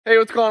Hey,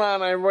 what's going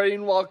on, everybody,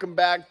 and welcome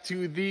back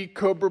to the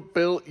Cobra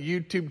Built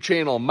YouTube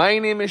channel. My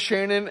name is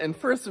Shannon, and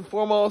first and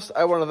foremost,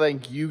 I want to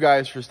thank you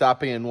guys for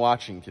stopping and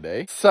watching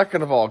today.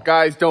 Second of all,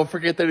 guys, don't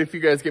forget that if you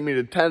guys get me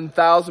to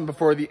 10,000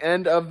 before the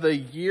end of the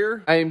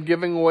year, I am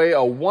giving away a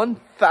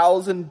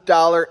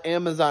 $1,000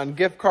 Amazon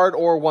gift card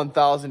or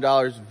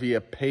 $1,000 via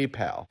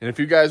PayPal. And if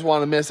you guys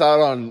want to miss out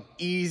on an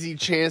easy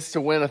chance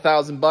to win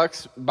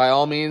 $1,000, by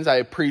all means, I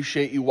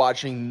appreciate you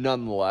watching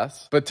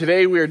nonetheless. But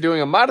today we are doing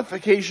a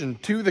modification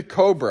to the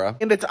Cobra,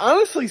 and it's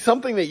honestly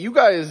something that you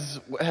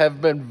guys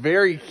have been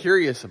very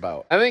curious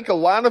about. I think a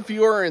lot of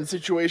you are in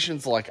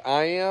situations like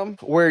I am,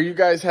 where you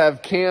guys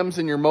have cams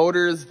in your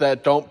motors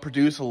that don't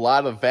produce a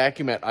lot of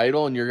vacuum at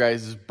idle, and your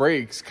guys'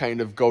 brakes kind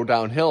of go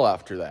downhill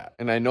after that.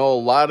 And I know a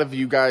lot of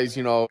you guys,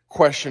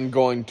 question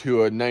going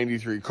to a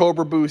 93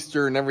 Cobra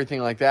booster and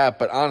everything like that.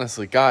 But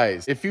honestly,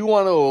 guys, if you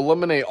want to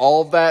eliminate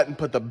all of that and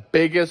put the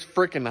biggest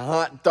freaking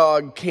hot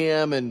dog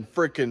cam and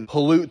freaking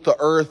pollute the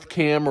earth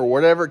cam or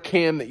whatever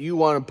cam that you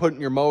want to put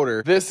in your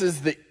motor, this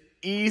is the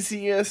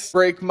easiest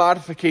brake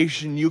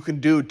modification you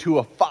can do to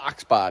a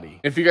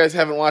FOXBODY. If you guys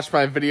haven't watched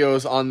my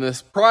videos on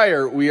this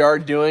prior, we are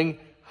doing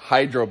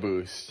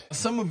Hydroboost.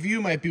 Some of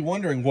you might be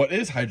wondering, what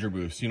is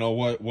Hydroboost?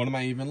 What am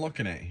I even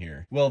looking at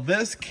here? Well,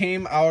 this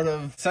came out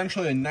of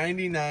essentially a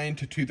 99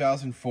 to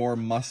 2004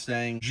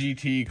 Mustang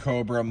GT,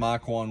 Cobra,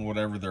 Mach 1,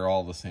 whatever, they're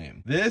all the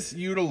same. This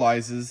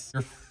utilizes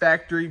your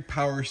factory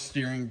power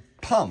steering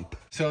pump.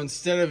 So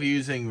instead of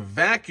using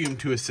vacuum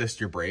to assist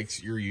your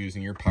brakes, you're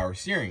using your power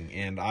steering.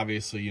 And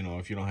obviously,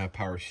 if you don't have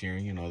power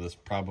steering, this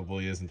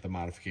probably isn't the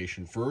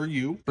modification for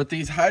you. But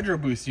these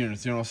Hydroboost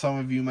units, some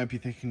of you might be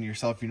thinking to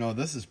yourself,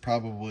 this is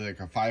probably like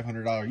a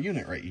 $500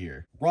 unit right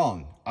here.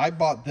 Wrong. I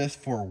bought this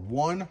for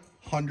 $100.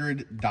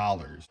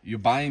 You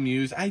buy them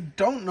used. I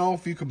don't know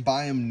if you can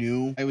buy them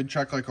new. I would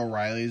check like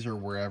O'Reilly's or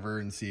wherever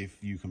and see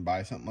if you can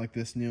buy something like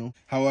this new.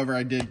 However,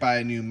 I did buy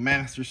a new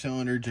master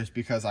cylinder just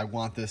because I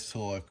want this to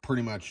look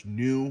pretty much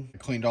new. I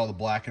cleaned all the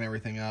black and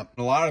everything up.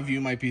 A lot of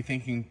you might be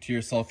thinking to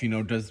yourself,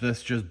 does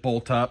this just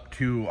bolt up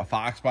to a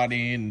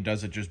FOXBODY and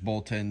does it just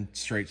bolt in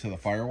straight to the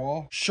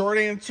firewall? Short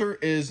answer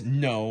is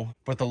no,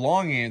 but the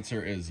long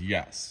answer is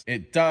yes.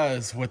 It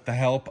does, with the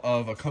help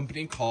of a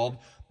company called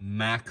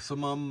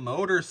Maximum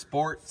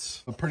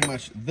MotorSports. But pretty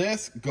much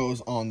this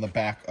goes on the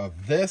back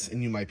of this,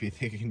 and you might be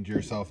thinking to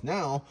yourself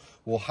now,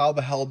 well, how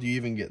the hell do you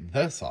even get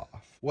this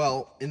off?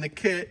 Well, in the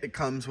kit, it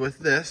comes with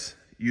this.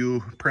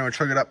 You pretty much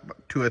hook it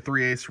up to a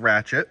 3/8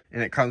 ratchet,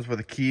 and it comes with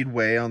a keyed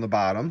way on the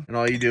bottom. And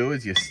all you do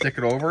is you stick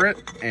it over it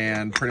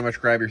and pretty much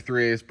grab your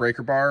 3/8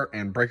 breaker bar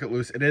and break it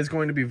loose. It is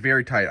going to be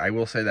very tight. I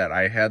will say that.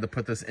 I had to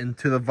put this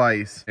into the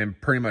vise and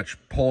pretty much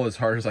pull as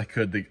hard as I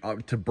could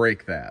to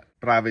break that.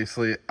 But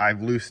obviously,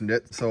 I've loosened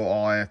it, so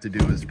all I have to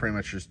do is pretty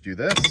much just do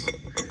this,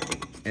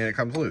 and it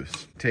comes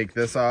loose. Take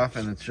this off,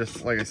 and it's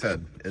just, like I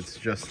said, it's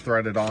just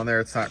threaded on there.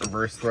 It's not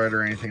reverse thread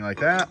or anything like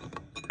that.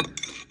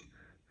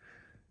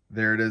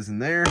 There it is in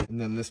there,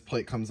 and then this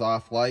plate comes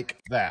off like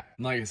that.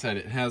 And like I said,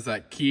 it has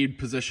that keyed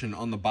position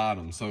on the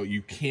bottom, so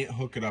you can't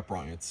hook it up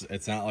wrong.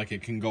 It's not like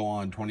it can go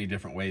on 20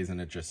 different ways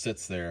and it just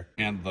sits there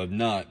and the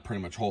nut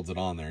pretty much holds it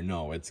on there.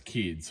 No, it's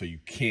keyed, so you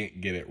can't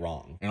get it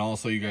wrong. And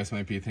also, you guys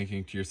might be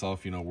thinking to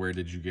yourself, where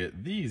did you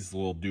get these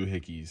little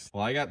doohickeys?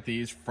 Well, I got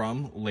these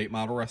from Late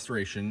Model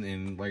Restoration,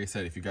 and like I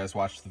said, if you guys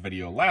watched the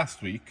video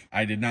last week,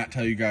 I did not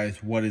tell you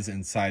guys what is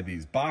inside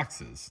these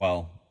boxes.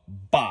 Well,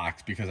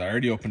 box, because I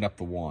already opened up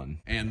the one,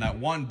 and that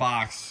one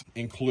box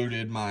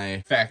included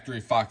my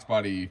factory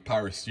FOXBODY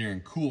power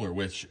steering cooler,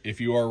 which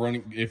if you are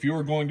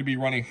going to be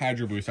running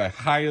Hydroboost, I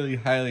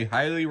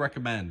highly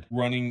recommend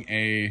running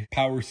a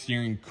power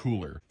steering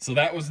cooler. So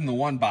that was in the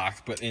one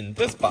box, but in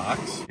this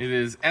box it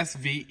is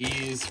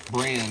SVE's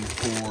brand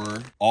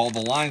for all the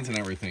lines and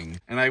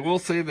everything. And I will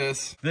say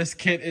this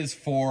kit is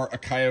for a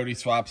Coyote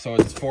swap, so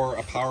it's for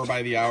a power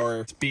by the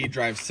hour speed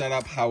drive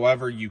setup.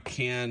 However, you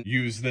can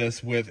use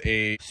this with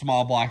a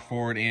small block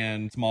forward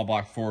and small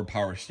block forward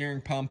power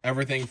steering pump.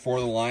 Everything for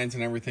the lines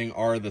and everything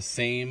are the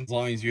same, as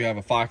long as you have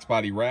a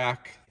FOXBODY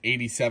rack.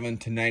 87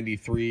 to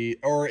 93,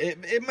 or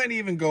it might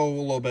even go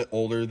a little bit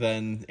older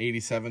than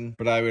 87,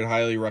 but I would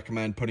highly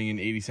recommend putting an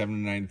 87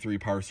 to 93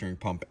 power steering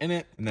pump in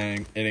it. And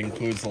then it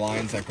includes the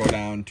lines that go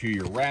down to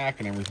your rack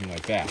and everything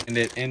like that. And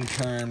it in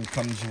turn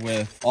comes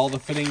with all the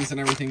fittings and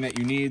everything that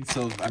you need.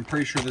 So I'm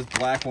pretty sure this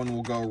black one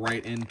will go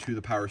right into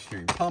the power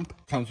steering pump.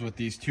 Comes with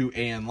these two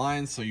AN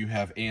lines, so you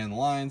have AN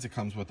lines. It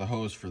comes with a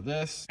hose for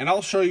this, and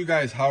I'll show you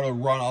guys how to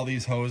run all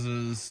these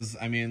hoses.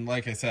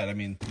 Like I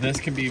said, this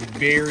can be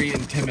very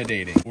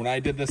intimidating. When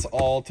I did this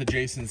all to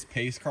Jason's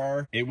pace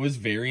car, it was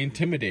very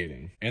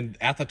intimidating. And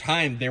at the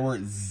time, there were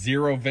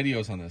 0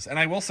 videos on this. And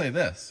I will say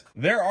this,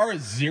 there are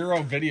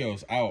 0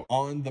 videos out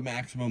on the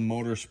Maximum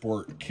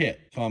MotorSport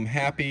Kit. So I'm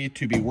happy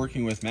to be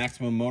working with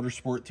Maximum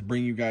MotorSport to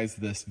bring you guys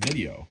this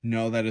video.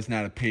 No, that is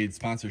not a paid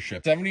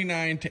sponsorship.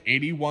 79 to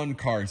 81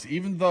 cars,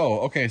 even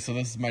though, okay, so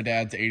this is my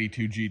dad's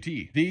 82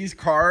 GT. These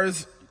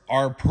cars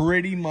are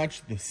pretty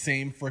much the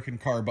same freaking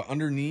car, but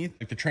underneath,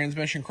 like the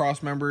transmission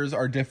cross members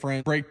are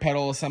different, brake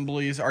pedal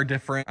assemblies are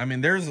different. I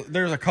mean, there's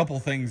a couple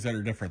things that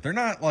are different. They're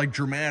not like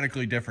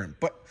dramatically different,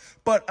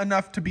 but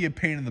enough to be a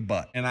pain in the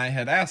butt. And I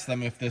had asked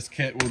them if this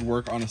kit would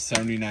work on a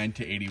 79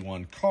 to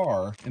 81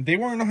 car, and they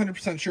weren't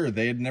 100% sure.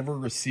 They had never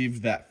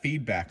received that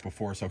feedback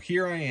before. So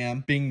here I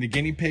am, being the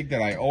guinea pig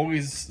that I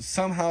always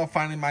somehow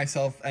finding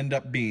myself end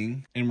up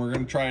being, and we're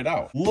gonna try it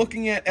out.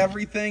 Looking at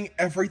everything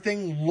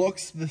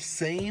looks the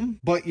same,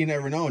 but you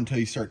never know until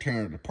you start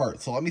tearing it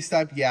apart. So let me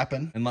stop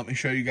yapping and let me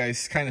show you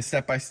guys kind of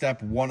step by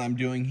step what I'm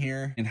doing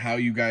here and how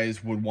you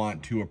guys would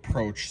want to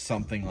approach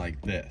something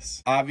like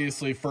this.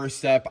 Obviously, first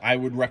step I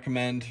would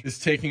recommend is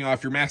taking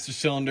off your master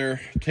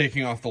cylinder,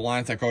 taking off the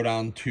lines that go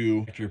down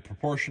to your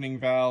proportioning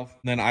valve.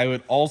 Then I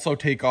would also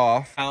take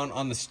off down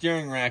on the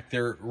steering rack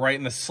there, right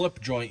in the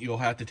slip joint, you'll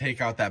have to take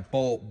out that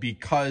bolt,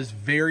 because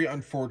very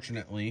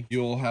unfortunately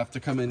you'll have to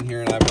come in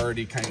here, and I've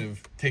already kind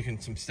of taken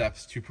some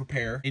steps to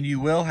prepare, and you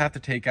will have to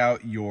take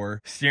out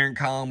your steering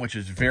column, which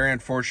is very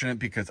unfortunate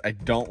because I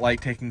don't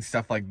like taking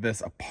stuff like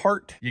this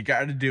apart. You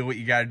got to do what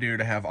you got to do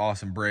to have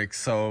awesome brakes,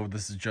 so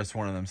this is just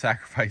one of them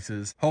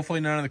sacrifices. Hopefully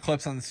none of the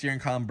clips on the steering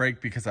column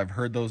break, because I've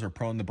heard those are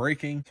prone to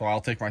breaking, so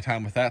I'll take my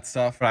time with that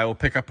stuff. But I will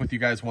pick up with you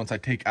guys once I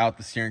take out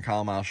the steering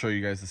column. I'll show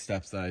you guys the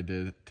steps that I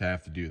did to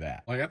have to do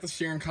that. Well, I got the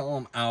steering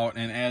column out,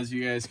 and as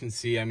you guys can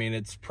see, I mean,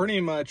 it's pretty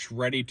much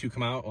ready to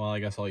come out. Well, I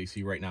guess all you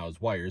see right now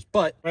is wires,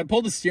 but when I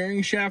pulled the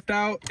steering shaft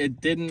out,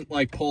 it didn't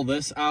like pull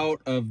this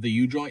out of the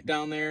U-joint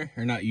down there,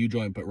 or not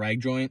U-joint, but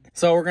rag joint.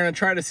 So we're gonna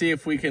try to see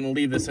if we can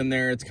leave this in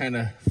there. It's kind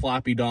of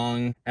floppy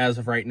dong as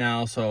of right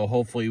now, so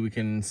hopefully we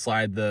can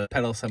slide the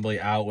pedal assembly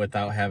out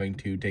without having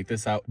to take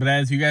this out. But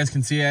as you guys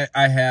can see,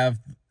 I have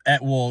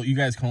well, you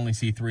guys can only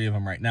see 3 of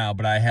them right now,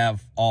 but I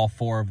have all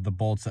 4 of the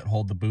bolts that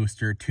hold the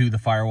booster to the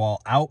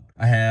firewall out.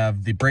 I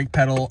have the brake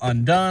pedal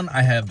undone,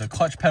 I have the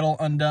clutch pedal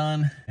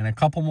undone, and a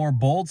couple more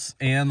bolts,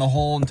 and the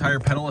whole entire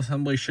pedal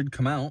assembly should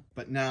come out.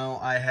 But now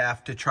I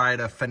have to try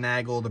to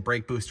finagle the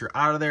brake booster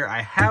out of there.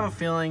 I have a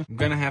feeling I'm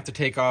gonna have to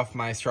take off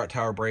my strut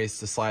tower brace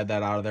to slide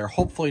that out of there.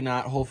 Hopefully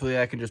not. Hopefully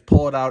I can just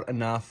pull it out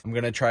enough. I'm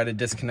gonna try to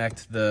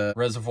disconnect the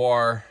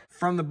reservoir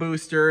from the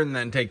booster and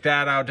then take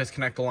that out,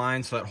 disconnect the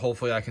line, so that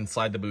hopefully I can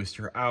slide the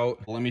booster out.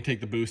 Let me take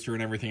the booster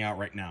and everything out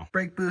right now.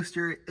 Brake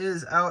booster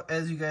is out,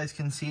 as you guys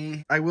can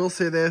see. I will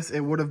say this, it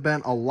would have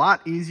been a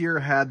lot easier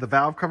had the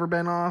valve cover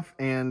been off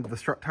and the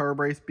strut tower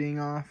brace being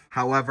off.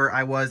 However,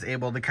 I was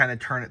able to kind of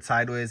turn it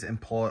sideways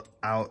and pull it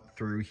out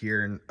through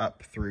here and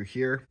up through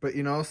here. But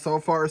you know, so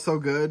far so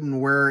good,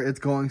 and where it's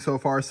going so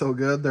far so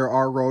good. There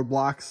are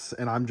roadblocks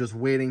and I'm just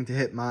waiting to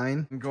hit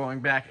mine. I'm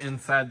going back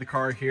inside the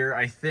car here.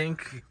 I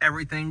think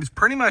everything's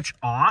pretty much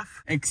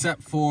off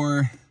except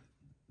for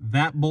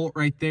that bolt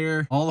right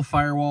there. All the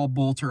firewall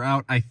bolts are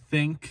out, I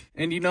think.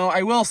 And you know,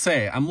 I will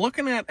say, I'm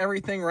looking at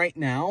everything right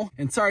now,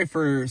 and sorry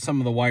for some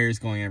of the wires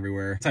going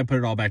everywhere. Once I put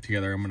it all back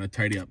together, I'm gonna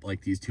tidy up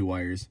like these 2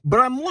 wires. But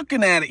I'm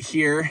looking at it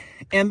here,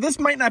 and this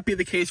might not be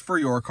the case for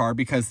your car,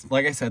 because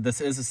like I said, this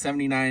is a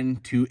 79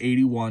 to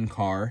 81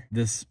 car.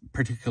 This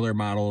particular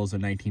model is a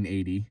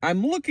 1980.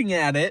 I'm looking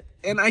at it,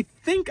 and I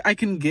think I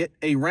can get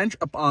a wrench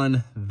up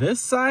on this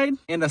side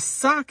and a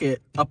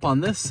socket up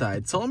on this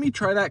side. So let me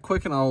try that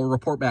quick and I'll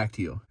report back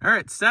to you. All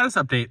right, status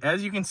update.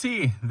 As you can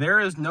see, there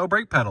is no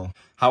brake pedal.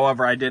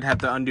 However, I did have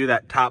to undo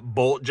that top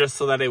bolt just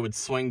so that it would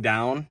swing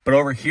down. But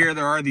over here,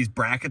 there are these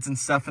brackets and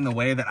stuff in the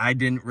way that I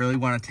didn't really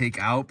want to take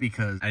out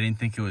because I didn't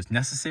think it was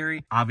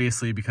necessary.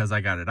 Obviously, because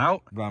I got it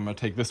out. But I'm gonna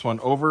take this one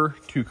over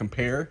to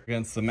compare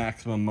against the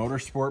Maximum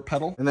Motorsport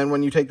pedal. And then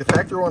when you take the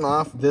factory one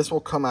off, this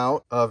will come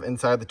out of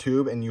inside the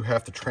tube and you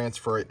have to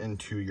transfer it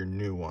into your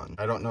new one.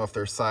 I don't know if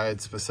they're side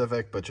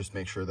specific, but just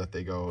make sure that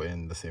they go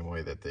in the same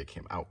way that they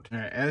came out. All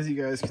right, as you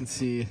guys can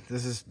see,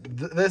 this is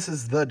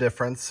the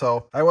difference.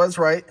 So I was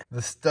right.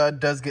 The stud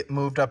does get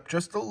moved up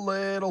just a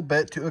little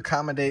bit to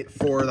accommodate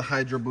for the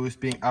Hydroboost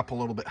being up a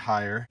little bit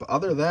higher. But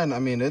other than, I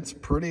mean, it's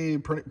pretty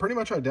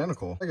much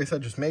identical. Like I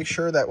said, just make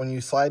sure that when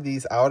you slide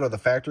these out of the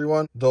factory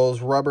one,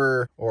 those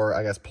rubber, or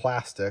I guess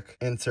plastic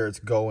inserts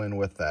go in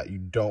with that. You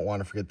don't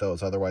want to forget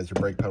those, otherwise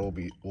your brake pedal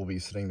will be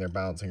sitting there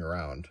bouncing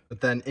around.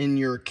 But then in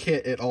your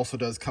kit, it also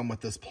does come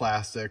with this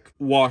plastic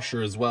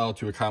washer as well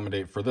to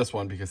accommodate for this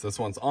one, because this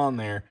one's on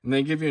there and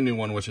they give you a new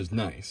one, which is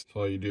nice.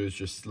 So all you do is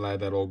just slide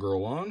that old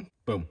girl on,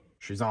 boom,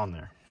 she's on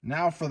there.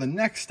 Now for the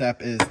next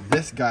step is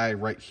this guy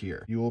right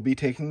here. You will be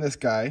taking this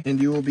guy and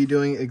you will be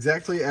doing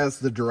exactly as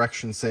the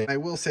directions say. I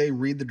will say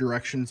read the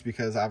directions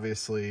because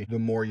obviously the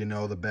more you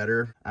know, the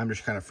better. I'm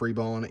just kind of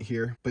freeballing it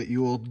here. But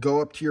you will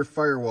go up to your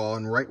firewall,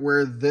 and right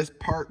where this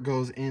part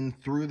goes in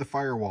through the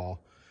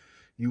firewall,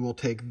 you will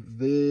take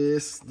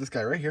this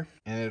guy right here,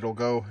 and it'll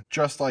go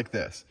just like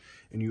this.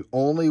 And you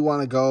only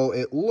want to go,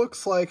 it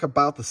looks like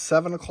about the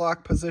 7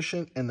 o'clock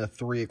position and the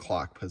 3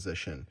 o'clock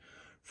position.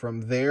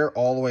 from there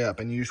all the way up,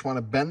 and you just want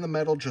to bend the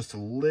metal just a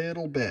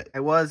little bit. I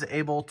was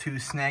able to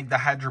snag the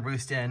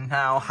Hydroboost in.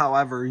 Now,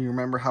 however, you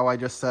remember how I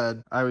just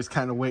said I was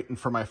kind of waiting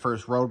for my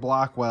first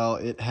roadblock? Well,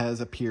 it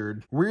has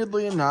appeared.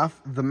 Weirdly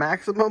enough, the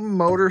Maximum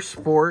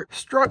Motorsport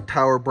strut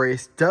tower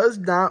brace does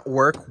not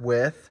work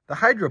with the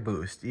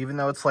Hydroboost. Even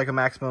though it's like a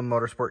Maximum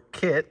Motorsport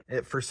Kit,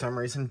 it for some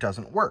reason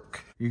doesn't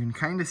work. You can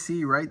kind of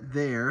see right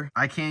there,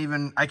 I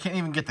can't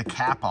even get the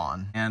cap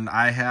on, and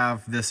I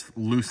have this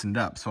loosened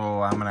up.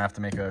 So I'm gonna have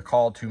to make a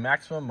call to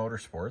Maximum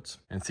Motorsports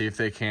and see if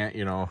they can't,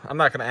 you know, I'm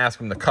not gonna ask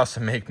them to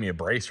custom make me a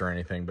brace or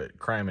anything, but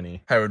criminy,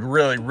 I would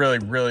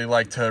really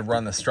like to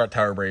run the strut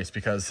tower brace,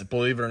 because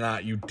believe it or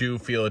not, you do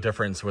feel a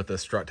difference with the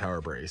strut tower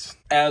brace.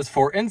 As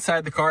for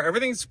inside the car,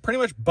 everything's pretty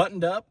much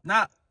buttoned up.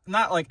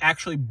 Not like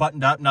actually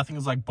buttoned up, nothing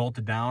is like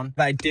bolted down.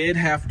 But I did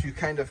have to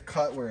kind of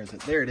cut, where is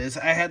it? There it is.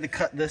 I had to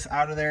cut this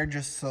out of there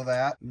just so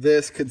that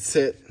this could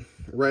sit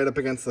right up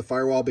against the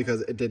firewall,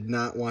 because it did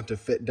not want to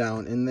fit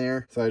down in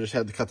there. So I just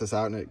had to cut this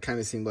out, and it kind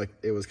of seemed like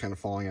it was kind of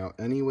falling out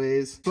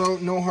anyways. So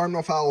no harm,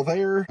 no foul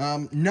there.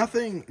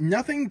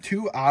 Nothing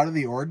too out of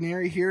the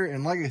ordinary here.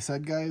 And like I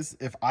said, guys,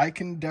 if I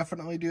can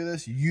definitely do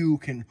this, you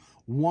can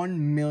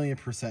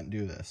 1,000,000%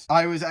 do this.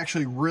 I was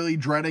actually really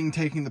dreading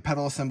taking the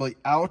pedal assembly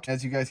out.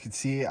 As you guys could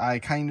see, I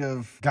kind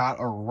of got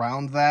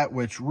around that,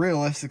 which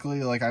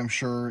realistically, like, I'm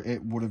sure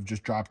it would have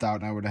just dropped out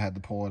and I would have had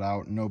to pull it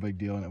out. No big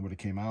deal, and it would have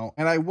came out.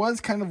 And I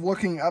was kind of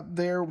looking up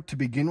there to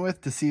begin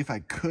with to see if I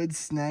could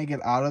snag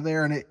it out of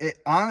there, and it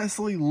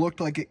honestly looked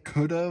like it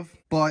could have.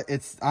 But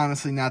it's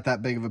honestly not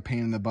that big of a pain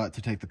in the butt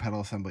to take the pedal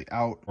assembly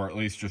out, or at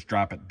least just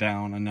drop it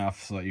down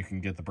enough so that you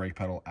can get the brake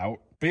pedal out.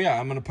 But yeah,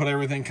 I'm going to put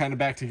everything kind of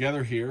back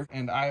together here,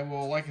 and I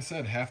will, like I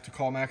said, have to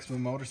call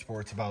Maximum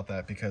Motorsports about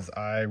that, because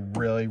I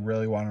really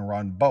want to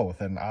run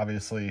both. And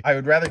obviously, I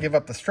would rather give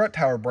up the strut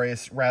tower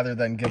brace rather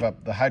than give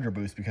up the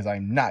Hydroboost, because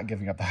I'm not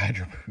giving up the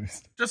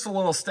Hydroboost. Just a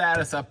little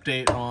status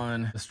update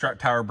on the strut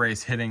tower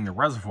brace hitting the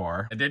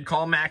reservoir. I did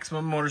call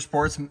Maximum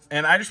Motorsports,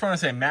 and I just want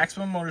to say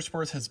Maximum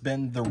Motorsports has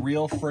been the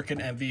real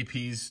frickin'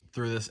 MVPs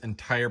through this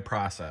entire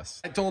process.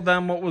 I told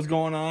them what was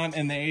going on,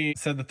 and they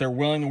said that they're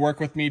willing to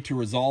work with me to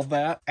resolve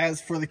that. As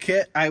for the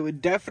kit, I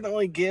would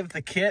definitely give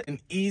the kit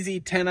an easy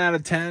 10 out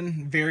of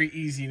 10. Very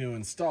easy to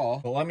install.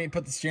 But let me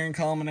put the steering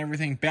column and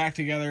everything back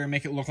together and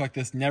make it look like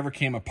this never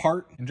came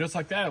apart. And just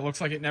like that, it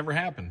looks like it never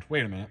happened.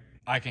 Wait a minute.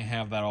 I can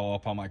have that all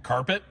up on my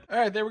carpet. All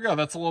right, there we go.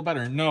 That's a little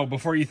better. No,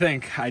 before you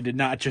think, I did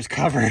not just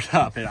cover it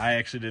up. I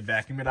actually did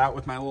vacuum it out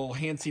with my little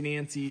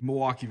hancy-nancy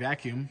Milwaukee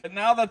vacuum. But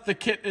now that the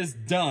kit is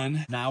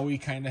done, now we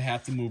kind of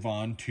have to move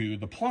on to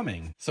the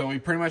plumbing. So we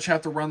pretty much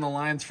have to run the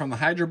lines from the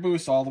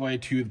Hydroboost all the way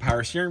to the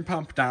power steering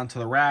pump, down to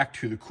the rack,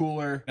 to the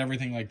cooler,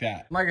 everything like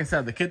that. Like I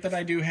said, the kit that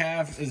I do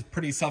have is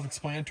pretty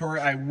self-explanatory.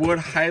 I would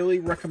highly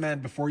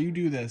recommend, before you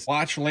do this,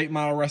 watch Late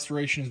Model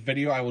Restoration's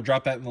video. I will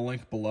drop that in the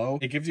link below.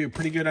 It gives you a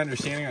pretty good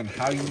understanding on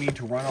how you need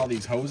to run all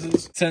these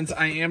hoses. Since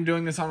I am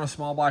doing this on a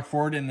small block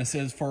Ford, and this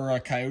is for a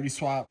coyote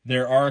swap,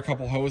 there are a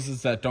couple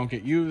hoses that don't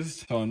get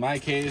used. So in my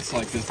case,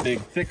 like this big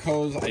thick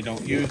hose, I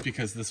don't use,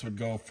 because this would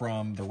go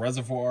from the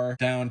reservoir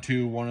down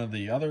to one of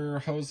the other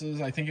hoses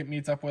I think it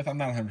meets up with. I'm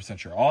not 100%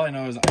 sure. All I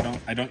know is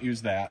I don't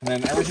use that. And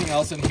then everything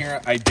else in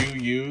here I do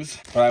use,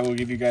 but I will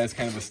give you guys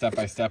kind of a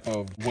step-by-step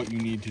of what you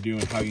need to do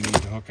and how you need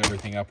to hook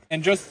everything up.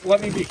 And just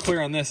let me be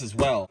clear on this as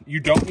well. You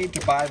don't need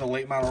to buy the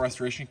Late Model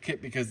Restoration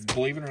kit, because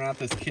believe it or not,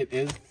 this kit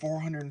is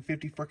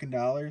 $450 frickin'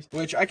 dollars,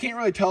 which I can't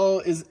really tell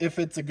is if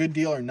it's a good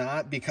deal or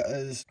not,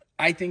 because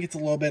I think it's a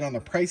little bit on the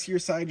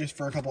pricier side just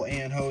for a couple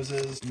AN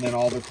hoses and then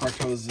all the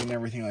correct hoses and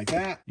everything like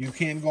that. You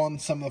can go on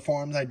some of the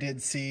forums I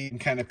did see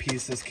and kind of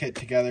piece this kit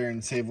together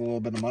and save a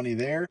little bit of money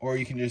there, or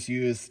you can just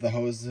use the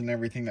hoses and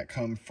everything that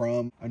come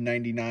from a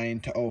 99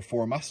 to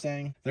 04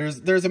 Mustang.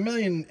 There's a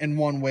million and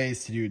one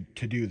ways to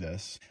do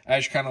this. I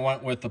just kind of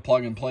went with the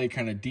plug and play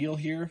kind of deal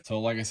here. So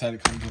like I said,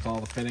 it comes with all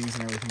the fittings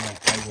and everything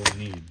that I will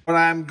need. But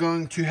I'm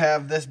going to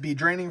have this be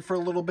draining for a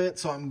little bit,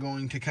 so I'm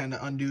going to kind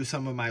of undo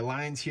some of my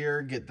lines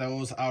here, get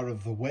those out of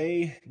the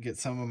way, get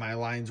some of my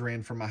lines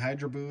ran from my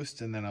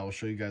Hydroboost, and then I'll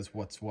show you guys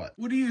what's what.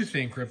 What do you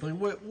think, Ripley?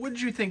 What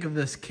did you think of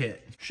this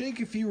kit? Shake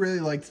if you really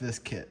liked this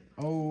kit.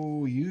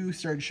 Oh, you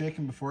started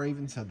shaking before I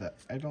even said that.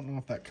 I don't know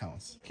if that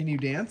counts. Can you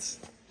dance?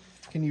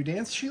 Can you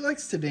dance? She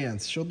likes to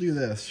dance. She'll do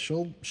this.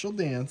 She'll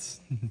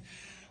dance.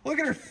 Look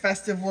at her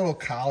festive little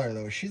collar,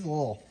 though. She's a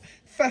little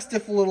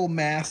festive little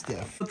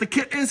mastiff. But the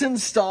kit is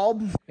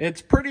installed.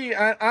 It's pretty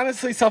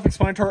honestly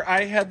self-explanatory.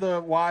 I had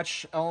to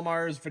watch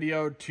Elmar's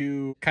video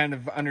to kind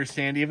of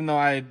understand, even though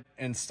I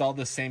installed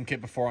the same kit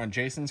before on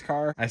Jason's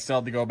car, I still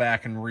had to go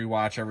back and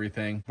rewatch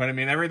everything. But I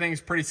mean, everything's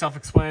pretty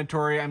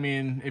self-explanatory. I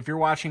mean, if you're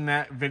watching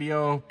that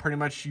video, pretty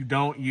much you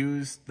don't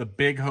use the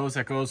big hose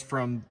that goes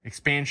from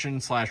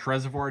expansion /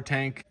 reservoir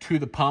tank to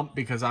the pump,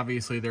 because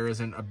obviously there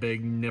isn't a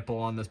big nipple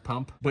on this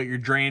pump. But your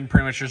drain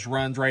pretty much just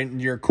runs right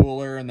into your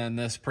cooler, and then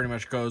this pretty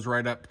much goes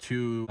right up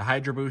to the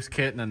Hydroboost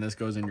kit, and then this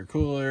goes in your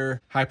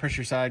cooler. High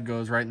pressure side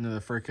goes right into the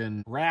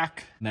freaking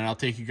rack. And then I'll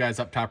take you guys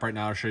up top right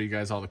now to show you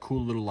guys all the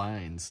cool little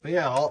lines. But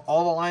yeah,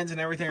 all the lines and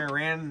everything are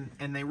ran,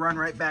 and they run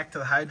right back to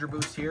the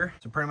Hydroboost here.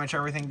 So pretty much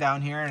everything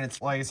down here, and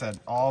it's, like I said,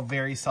 all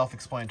very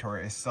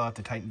self-explanatory. I still have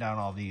to tighten down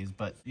all these,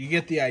 but you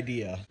get the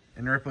idea.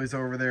 And Ripley's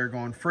over there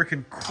going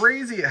freaking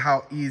crazy at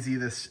how easy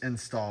this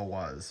install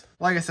was.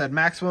 Like I said,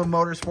 Maximum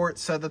Motorsports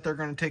said that they're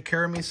going to take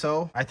care of me,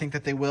 so I think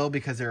that they will,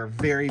 because they're a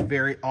very,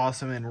 very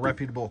awesome and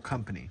reputable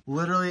company.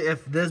 Literally,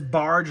 if this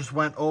bar just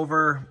went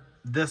over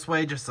this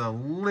way just a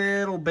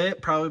little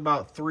bit, probably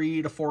about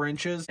 3 to 4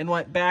 inches, and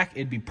went back,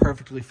 it'd be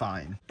perfectly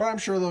fine. But I'm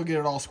sure they'll get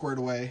it all squared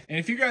away. And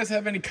if you guys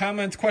have any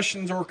comments,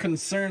 questions, or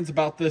concerns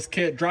about this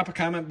kit, drop a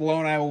comment below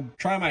and I will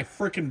try my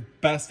freaking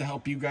best to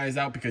help you guys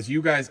out, because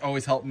you guys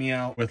always help me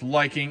out with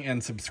liking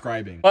and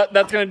subscribing. But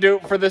that's going to do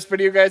it for this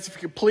video, guys. If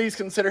you could please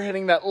consider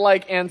hitting that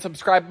like and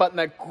subscribe button,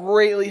 that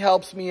greatly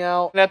helps me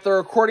out. And at the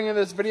recording of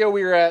this video,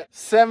 we are at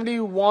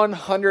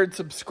 7,100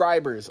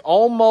 subscribers,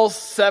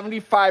 almost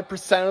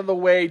 75% of the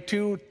way to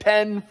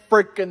 10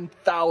 freaking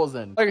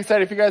thousand. Like I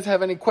said, if you guys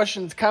have any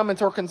questions,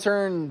 comments, or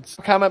concerns,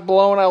 comment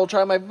below and I will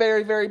try my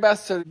very, very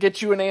best to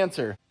get you an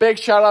answer. Big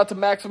shout out to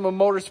Maximum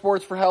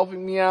Motorsports for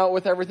helping me out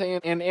with everything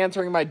and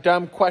answering my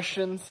dumb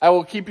questions. I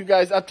will keep you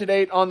guys up to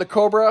date on the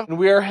Cobra, and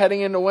we are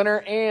heading into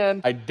winter,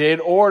 and I did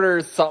order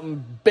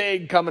something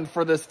big coming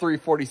for this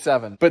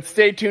 347. But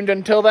stay tuned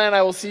until then.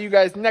 I will see you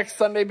guys next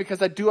Sunday,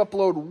 because I do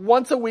upload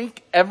once a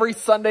week, every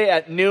Sunday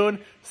at noon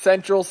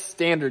Central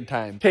Standard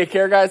Time. Take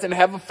care, guys, and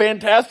have a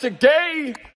fantastic day!